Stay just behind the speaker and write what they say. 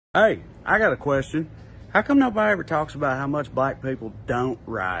Hey, I got a question. How come nobody ever talks about how much black people don't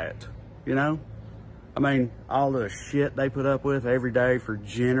riot? You know? I mean, all the shit they put up with every day for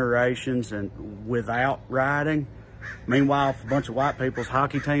generations and without rioting. Meanwhile, if a bunch of white people's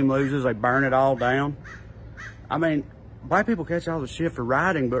hockey team loses, they burn it all down. I mean, black people catch all the shit for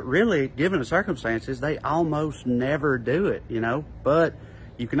rioting, but really, given the circumstances, they almost never do it, you know? But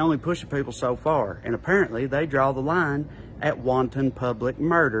you can only push the people so far, and apparently they draw the line at wanton public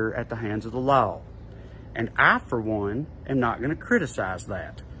murder at the hands of the law. And I, for one, am not going to criticize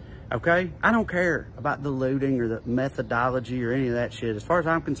that, okay? I don't care about the looting or the methodology or any of that shit. As far as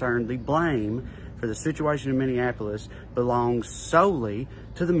I'm concerned, the blame for the situation in Minneapolis belongs solely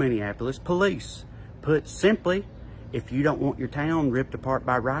to the Minneapolis police. Put simply, if you don't want your town ripped apart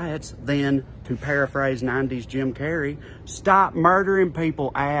by riots, then, to paraphrase 90s Jim Carrey, stop murdering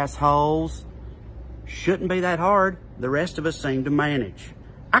people, assholes. Shouldn't be that hard. The rest of us seem to manage.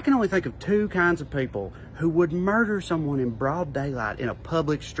 I can only think of two kinds of people who would murder someone in broad daylight in a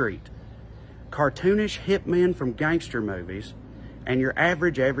public street. Cartoonish hitmen from gangster movies and your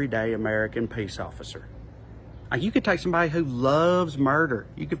average everyday American peace officer. You could take somebody who loves murder.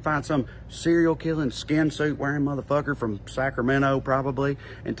 You could find some serial killing, skin suit wearing motherfucker from Sacramento probably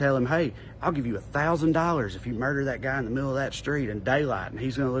and tell him, hey, I'll give you $1,000 if you murder that guy in the middle of that street in daylight. And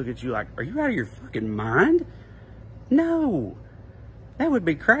he's gonna look at you like, are you out of your fucking mind? No, that would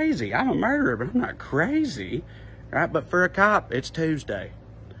be crazy. I'm a murderer, but I'm not crazy, right? But for a cop, it's Tuesday.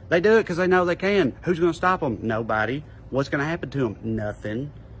 They do it because they know they can. Who's gonna stop them? Nobody. What's gonna happen to them?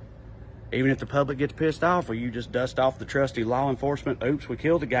 Nothing. Even if the public gets pissed off, or you just dust off the trusty law enforcement, oops, we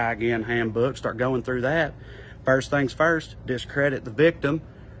killed a guy again handbook, start going through that. First things first, discredit the victim,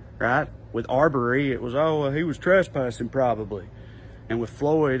 right? With Arbery, it was, oh, well, he was trespassing probably. And with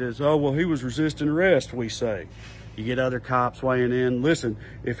Floyd, it's, oh, well, he was resisting arrest, we say. You get other cops weighing in. Listen,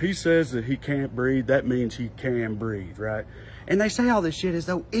 if he says that he can't breathe, that means he can breathe, right? And they say all this shit as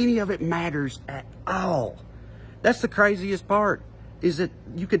though any of it matters at all. That's the craziest part. Is that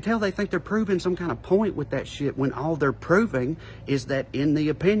you could tell they think they're proving some kind of point with that shit when all they're proving is that in the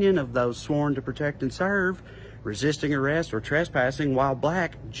opinion of those sworn to protect and serve, resisting arrest or trespassing while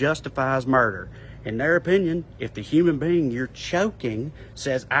black justifies murder. In their opinion, if the human being you're choking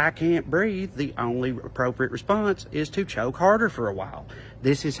says, I can't breathe, the only appropriate response is to choke harder for a while.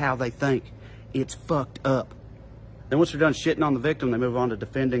 This is how they think. It's fucked up. Then once they're done shitting on the victim, they move on to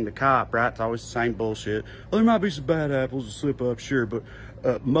defending the cop, right? It's always the same bullshit. Well, there might be some bad apples that slip up, sure, but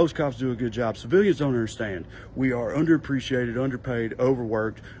most cops do a good job. Civilians don't understand. We are underappreciated, underpaid,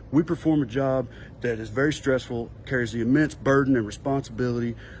 overworked. We perform a job that is very stressful, carries the immense burden and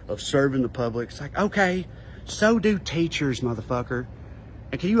responsibility of serving the public. It's like, okay, so do teachers, motherfucker.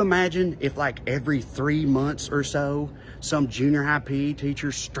 And can you imagine if like every 3 months or so, some junior high PE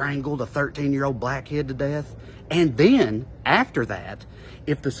teacher strangled a 13-year-old black kid to death? And then, after that,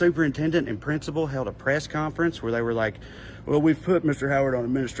 if the superintendent and principal held a press conference where they were like, well, we've put Mr. Howard on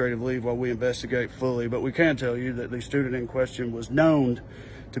administrative leave while we investigate fully, but we can tell you that the student in question was known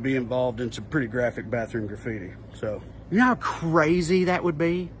to be involved in some pretty graphic bathroom graffiti. So, you know how crazy that would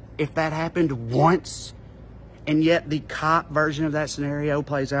be if that happened once? And yet the cop version of that scenario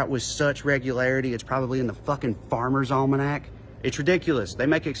plays out with such regularity, it's probably in the fucking Farmer's Almanac. It's ridiculous. They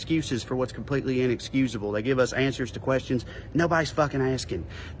make excuses for what's completely inexcusable. They give us answers to questions nobody's fucking asking.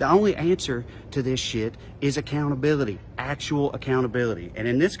 The only answer to this shit is accountability, actual accountability. And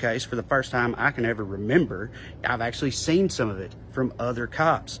in this case, for the first time I can ever remember, I've actually seen some of it from other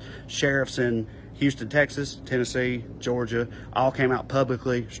cops. Sheriffs in Houston, Texas, Tennessee, Georgia, all came out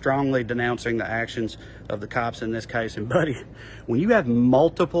publicly, strongly denouncing the actions of the cops in this case. And buddy, when you have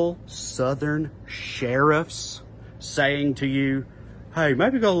multiple Southern sheriffs saying to you, hey,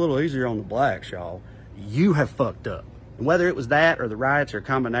 maybe go a little easier on the blacks, y'all, you have fucked up. And whether it was that or the riots or a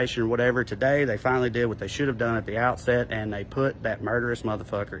combination or whatever, today they finally did what they should have done at the outset, and they put that murderous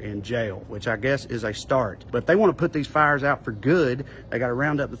motherfucker in jail, which I guess is a start. But if they want to put these fires out for good, they got to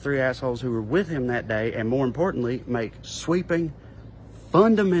round up the 3 assholes who were with him that day, and more importantly, make sweeping,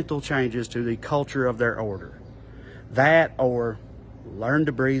 fundamental changes to the culture of their order. That or learn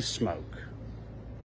to breathe smoke.